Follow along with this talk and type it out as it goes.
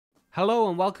Hello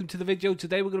and welcome to the video.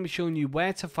 Today we're going to be showing you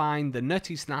where to find the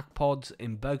Nutty snack pods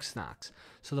in Bugsnax.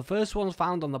 So the first one's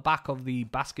found on the back of the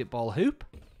basketball hoop.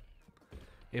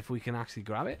 If we can actually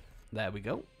grab it. There we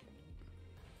go.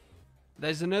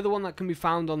 There's another one that can be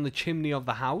found on the chimney of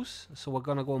the house. So we're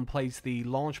going to go and place the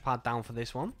launch pad down for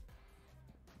this one.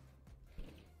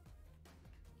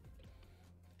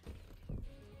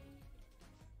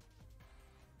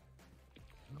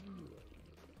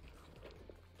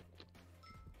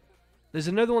 There's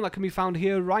another one that can be found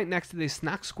here right next to this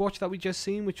snack squatch that we just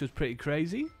seen, which was pretty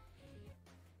crazy.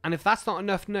 And if that's not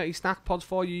enough nutty snack pods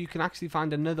for you, you can actually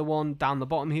find another one down the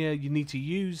bottom here. You need to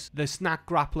use the snack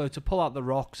grappler to pull out the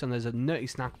rocks, and there's a nutty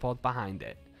snack pod behind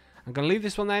it. I'm going to leave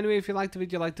this one there anyway. If you like the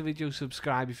video,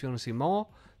 subscribe if you want to see more.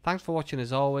 Thanks for watching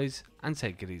as always, and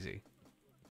take it easy.